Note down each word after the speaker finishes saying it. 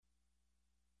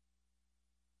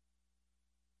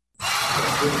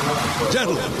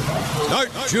Gentlemen,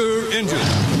 start your engines.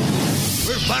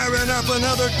 We're firing up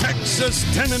another Texas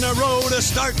 10 in a row to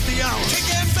start the hour.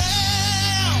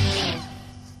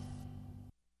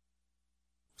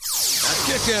 At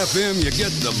KIKK-FM, you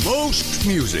get the most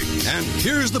music. And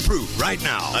here's the proof right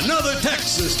now. Another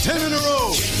Texas 10 in a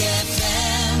row.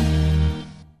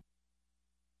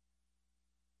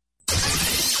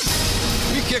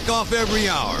 We kick off every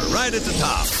hour right at the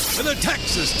top with a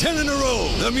Texas 10 in a row.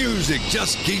 The music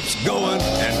just keeps going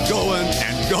and going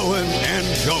and going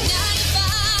and going.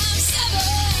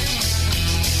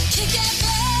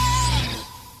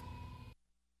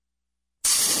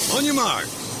 On your mark,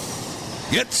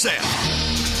 get set,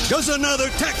 because another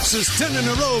Texas 10 in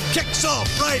a row kicks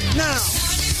off right now.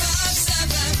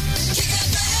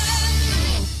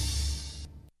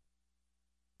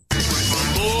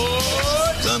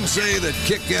 Some say that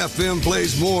KIKK-FM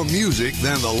plays more music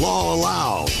than the law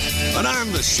allows, but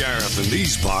I'm the sheriff in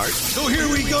these parts, so here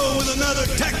we go with another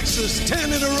Texas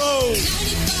 10 in a row.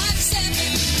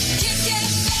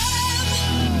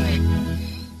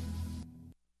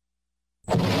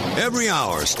 Every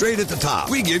hour, straight at the top,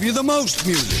 we give you the most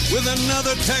music with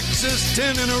another Texas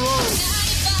 10 in a row.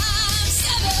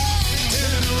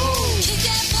 10 in a row.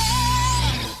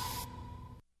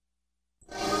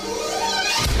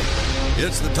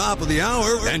 It's the top of the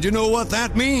hour, and you know what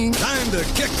that means. Time to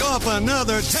kick off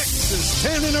another Texas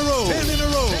 10 in a row. 10 in a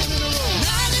row. 10 in a row.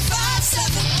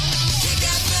 95.7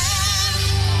 KIKK-FM.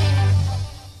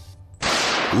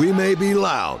 We may be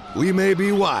loud, we may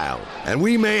be wild, and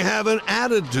we may have an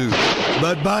attitude,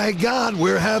 but by God,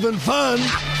 we're having fun.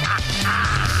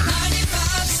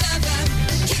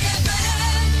 95.7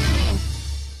 KIKK-FM.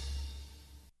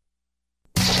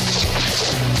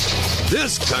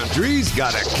 This country's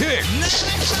got a kick.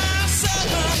 95.7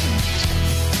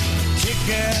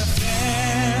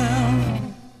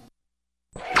 KIKK-FM.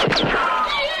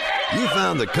 You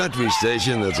found the country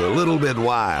station that's a little bit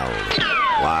wild.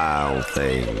 Wild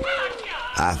thing.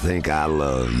 I think I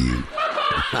love you.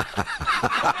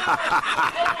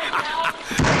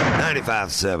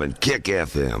 95.7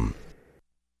 KIKK-FM.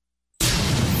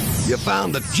 You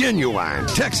found the genuine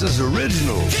Texas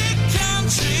original.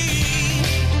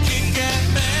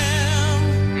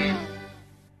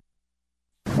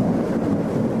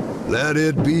 Let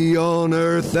it be on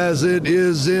earth as it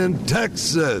is in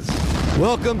Texas.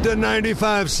 Welcome to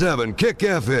 95.7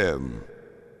 KIKK-FM.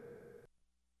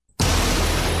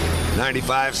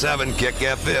 95.7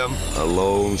 KIKK-FM, a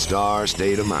Lone Star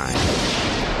state of mind.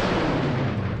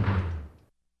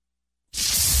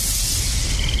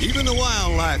 Even the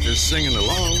wildlife is singing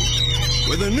along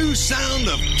with a new sound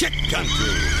of Kick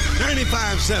Country.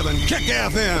 95.7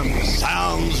 KIKK-FM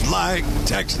sounds like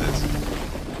Texas.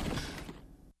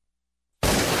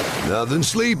 Nothing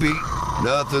sleepy,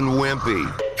 nothing wimpy.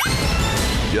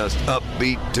 Just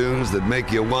upbeat tunes that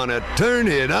make you want to turn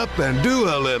it up and do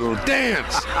a little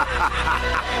dance.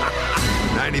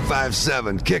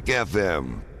 95.7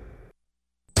 KIKK-FM.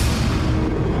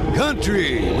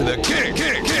 Country with a kick,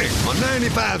 kick, kick on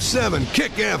 95.7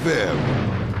 KIKK-FM.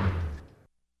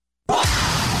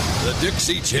 The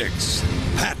Dixie Chicks,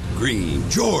 Pat Green,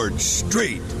 George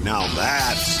Strait. Now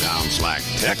that sounds like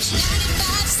Texas.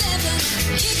 95.7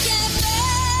 KIKK-FM.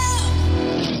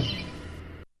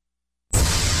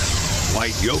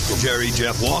 White Yokel, Jerry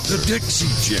Jeff Walker, the Dixie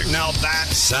Chick. Now that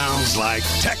sounds like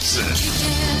Texas.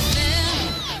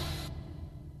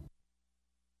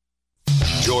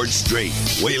 George Strait,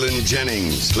 Waylon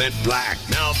Jennings, Clint Black.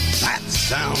 Now that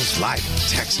sounds like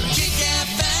Texas.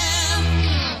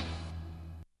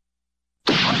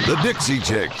 The Dixie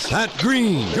Chicks, Pat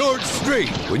Green, George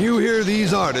Strait. When you hear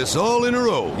these artists all in a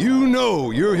row, you know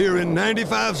you're hearing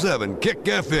 95.7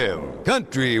 KIKK-FM.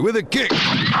 Country with a kick.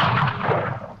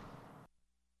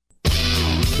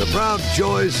 The proud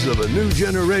choice of a new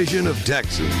generation of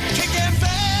Texans. KIKK-FM!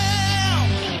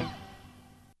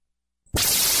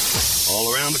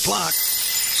 All around the clock,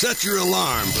 set your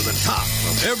alarm for the top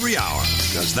of every hour,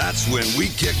 because that's when we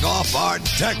kick off our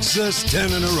Texas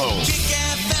 10 in a row.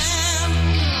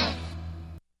 KIKK-FM!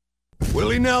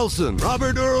 Willie Nelson,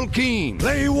 Robert Earl Keen,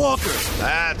 Clay Walker.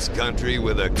 That's country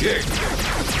with a kick.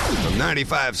 From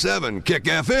 95.7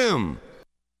 KIKK-FM.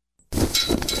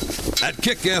 At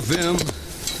KIKK-FM,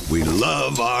 we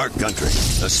love our country,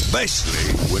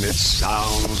 especially when it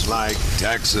sounds like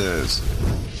Texas.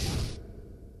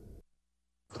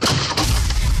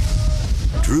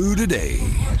 True today,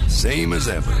 same as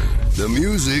ever. The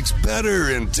music's better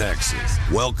in Texas.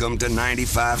 Welcome to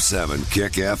 95.7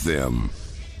 KIKK-FM.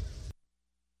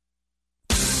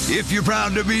 If you're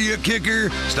proud to be a kicker,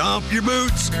 stomp your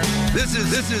boots. This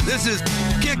is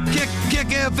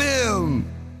KIKK-FM.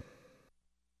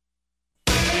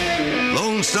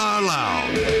 Lone Star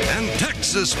Loud and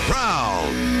Texas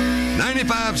Proud.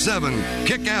 95.7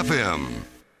 KIKK-FM.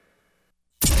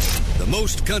 The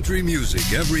most country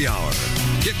music every hour.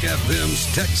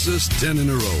 KIKK-FM's Texas 10 in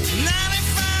a row.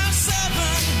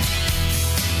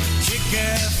 95.7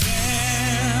 KIKK-FM.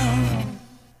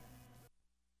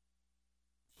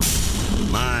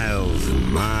 Miles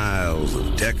and miles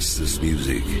of Texas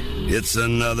music. It's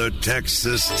another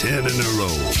Texas 10 in a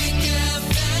row.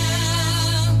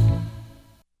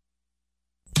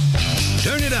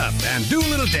 Turn it up and do a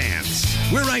little dance.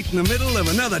 We're right in the middle of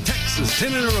another Texas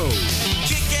 10 in a row.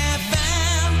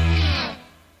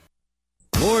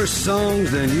 More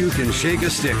songs than you can shake a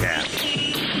stick at.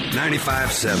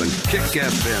 95.7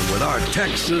 KIKK-FM with our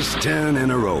Texas 10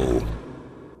 in a row.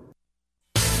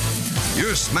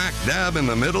 You're smack dab in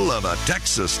the middle of a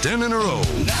Texas 10 in a row.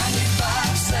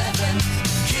 95.7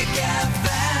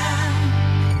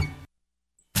 KIKK-FM.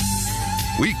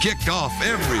 We kick off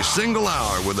every single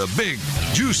hour with a big,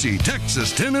 juicy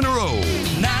Texas 10 in a row.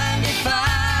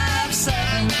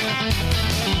 95.7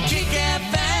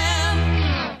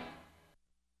 KIKK-FM.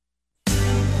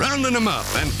 Rounding them up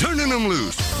and turning them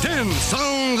loose. 10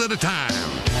 songs at a time.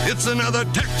 It's another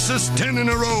Texas 10 in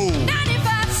a row.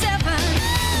 95.7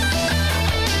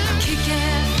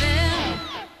 KIKK-FM.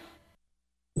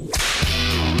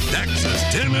 Texas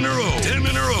 10 in a row. 10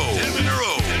 in a row. 10 in a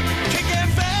row.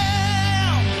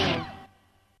 KIKK-FM.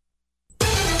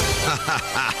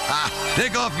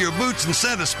 Take off your boots and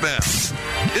set a spell.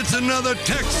 It's another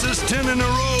Texas 10 in a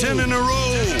row. 10 in a row.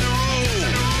 95.7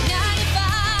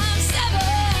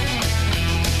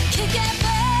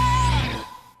 KIKK-FM.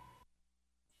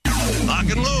 Lock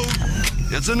and load.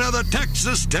 It's another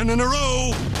Texas 10 in a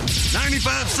row.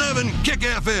 95.7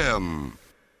 KIKK-FM.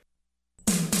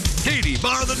 Katie,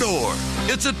 bar the door.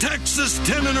 It's a Texas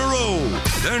 10 in a row.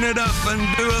 Turn it up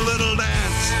and do a little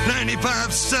dance.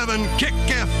 95.7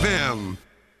 KIKK-FM.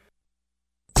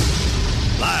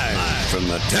 Live from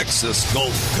the Texas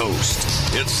Gulf Coast.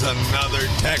 It's another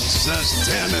Texas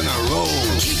 10 in a row.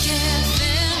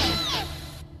 KIKK-FM.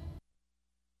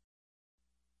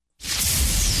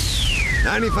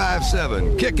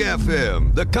 95.7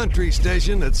 KIKK-FM, the country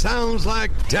station that sounds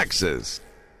like Texas.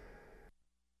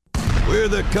 We're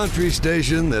the country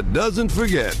station that doesn't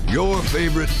forget your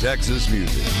favorite Texas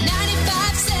music.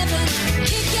 95.7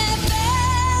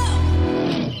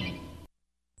 KIKK-FM.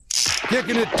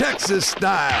 Kicking it Texas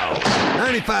style.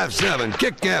 95.7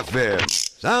 KIKK-FM.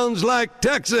 Sounds like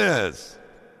Texas.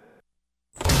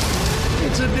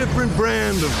 It's a different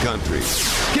brand of country.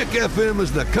 KIKK-FM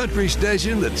is the country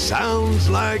station that sounds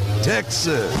like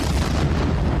Texas.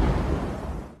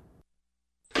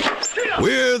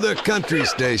 We're the country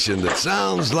station that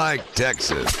sounds like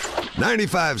Texas.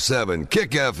 95.7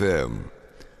 KIKK-FM.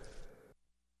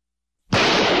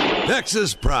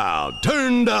 Texas proud,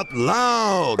 turned up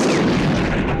loud.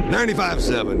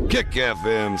 95.7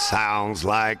 KIKK-FM sounds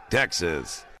like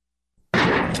Texas.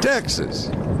 Texas,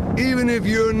 even if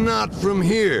you're not from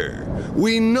here,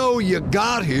 we know you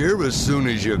got here as soon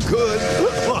as you could.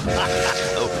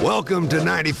 Welcome to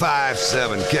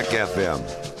 95.7 KIKK-FM.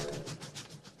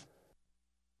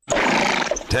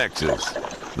 Texas,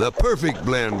 the perfect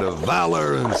blend of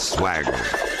valor and swagger.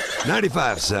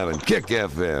 95.7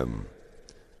 KIKK-FM.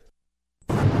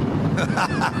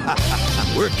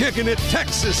 We're kicking it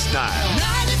Texas style.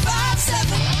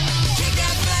 95.7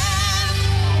 KIKK-FM.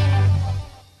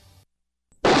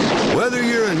 Whether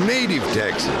you're a native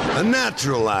Texan, a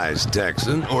naturalized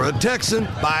Texan, or a Texan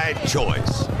by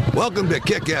choice, welcome to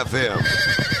KIKK-FM,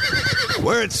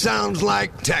 where it sounds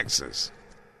like Texas.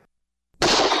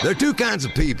 There are two kinds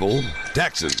of people,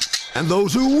 Texans, and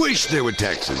those who wish they were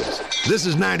Texans. This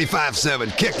is 95.7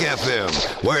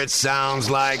 KIKK-FM, where it sounds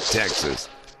like Texas.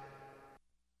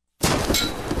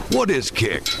 What is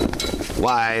kick?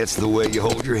 Why, it's the way you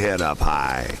hold your head up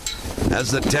high as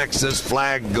the Texas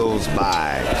flag goes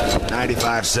by.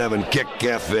 95.7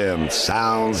 KIKK-FM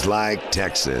sounds like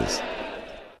Texas.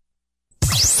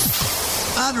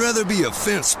 I'd rather be a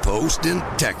fence post in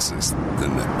Texas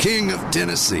than the king of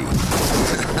Tennessee.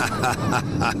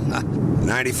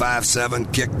 95.7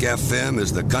 KIKK-FM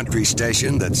is the country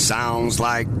station that sounds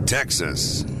like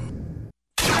Texas.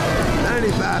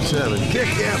 95.7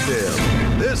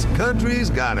 KIKK-FM. This country's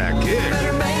got a kick.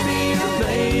 Better baby your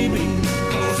baby,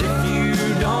 'cause if you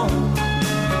don't,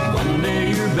 one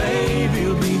day your baby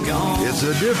will be gone. It's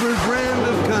a different brand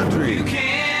of country. You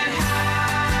can't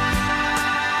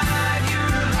hide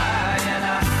your lying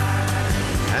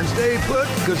eyes. And stay put,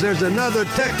 because there's another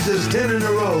Texas 10 in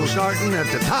a row starting at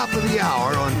the top of the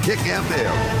hour on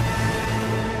KIKK-FM.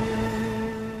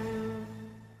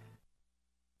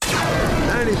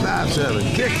 95.7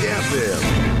 KIKK-FM.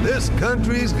 This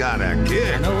country's got a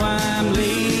kick. I know I'm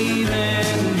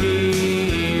leaving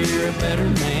here a better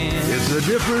man. It's a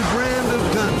different brand of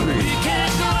country. We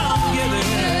can't go on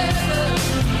together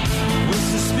with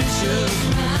suspicious.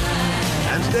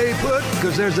 And stay put,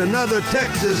 because there's another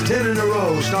Texas 10 in a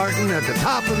row starting at the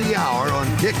top of the hour on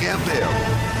KIKK-FM.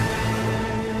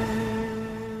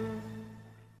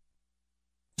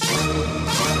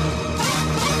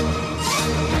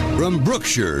 From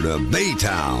Brookshire to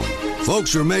Baytown,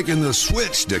 folks are making the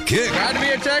switch to kick. Proud to be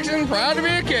a Texan, proud to be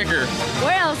a kicker.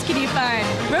 Where else can you find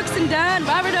Brooks and Dunn,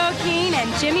 Robert O'Keefe,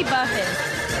 and Jimmy Buffett?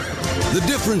 The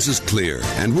difference is clear,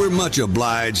 and we're much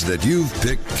obliged that you've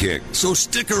picked Kick. So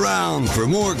stick around for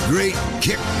more great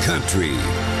Kick country.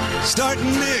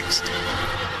 Starting next.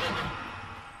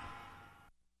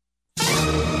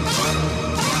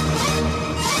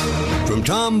 From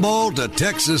Tomball to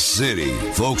Texas City,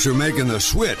 folks are making the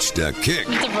switch to Kick.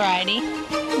 It's a variety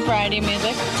of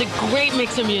music. It's a great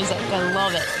mix of music. I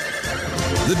love it.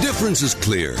 The difference is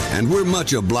clear, and we're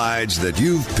much obliged that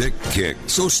you've picked Kick.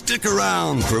 So stick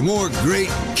around for more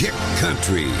great Kick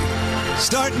country.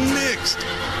 Starting next.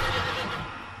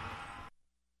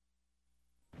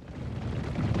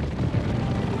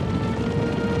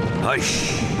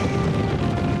 Hush.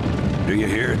 Do you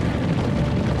hear it?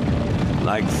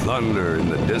 Like thunder in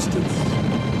the distance.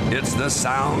 It's the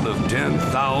sound of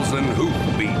 10,000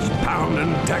 hoofbeats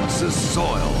pounding Texas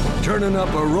soil, turning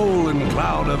up a rolling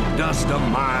cloud of dust a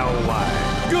mile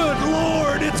wide. Good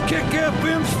Lord, it's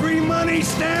KIKK-FM's Free Money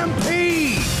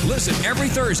Stampede! Listen every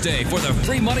Thursday for the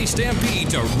Free Money Stampede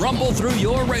to rumble through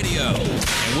your radio.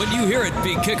 And when you hear it,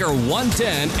 be Kicker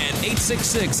 110 and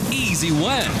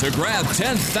 866-EASY-WIN to grab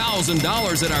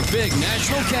 $10,000 at our big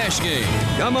national cash game.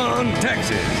 Come on,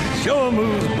 Texas. Show 'em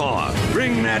who's boss.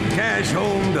 Bring that cash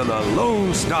home to the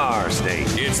Lone Star State.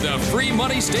 It's the Free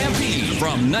Money Stampede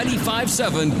from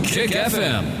 95.7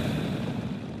 KIKK-FM.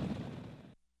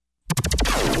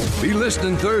 Be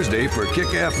listening Thursday for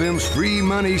KIKK-FM's Free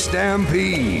Money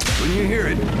Stampede. When you hear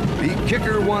it, be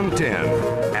Kicker 110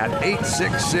 at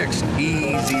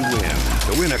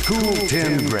 866-EASY-WIN to win a cool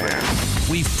 10 grand.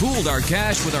 We've pooled our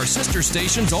cash with our sister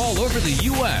stations all over the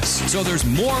U.S., so there's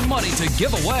more money to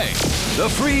give away. The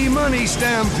Free Money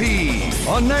Stampede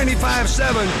on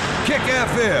 95.7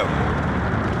 KIKK-FM.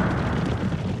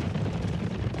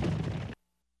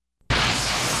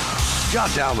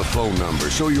 Jot down the phone number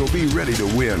so you'll be ready to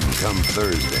win come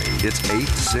Thursday. It's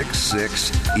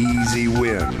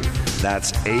 866-EASY-WIN.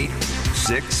 That's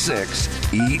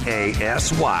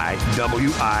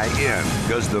 866-EASY-WIN.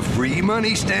 Because the Free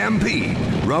Money Stampede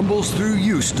rumbles through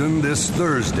Houston this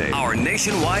Thursday. Our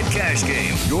nationwide cash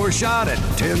game. Your shot at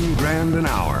 10 grand an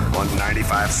hour on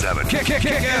 95.7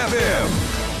 KIKK-FM.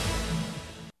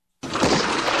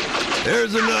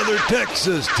 There's another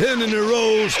Texas 10 in a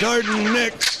row starting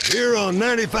next here on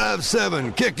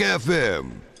 95.7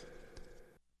 KIKK-FM.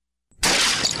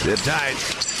 Sit tight.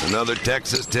 Another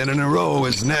Texas 10 in a row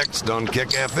is next on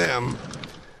KIKK-FM.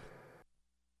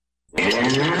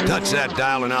 Touch that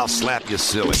dial and I'll slap you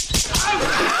silly.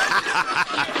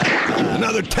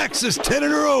 Another Texas 10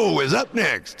 in a row is up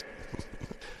next.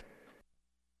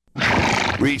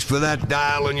 Reach for that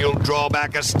dial and you'll draw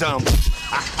back a stump.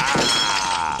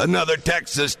 Another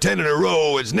Texas 10 in a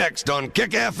row is next on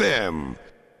KIKK-FM.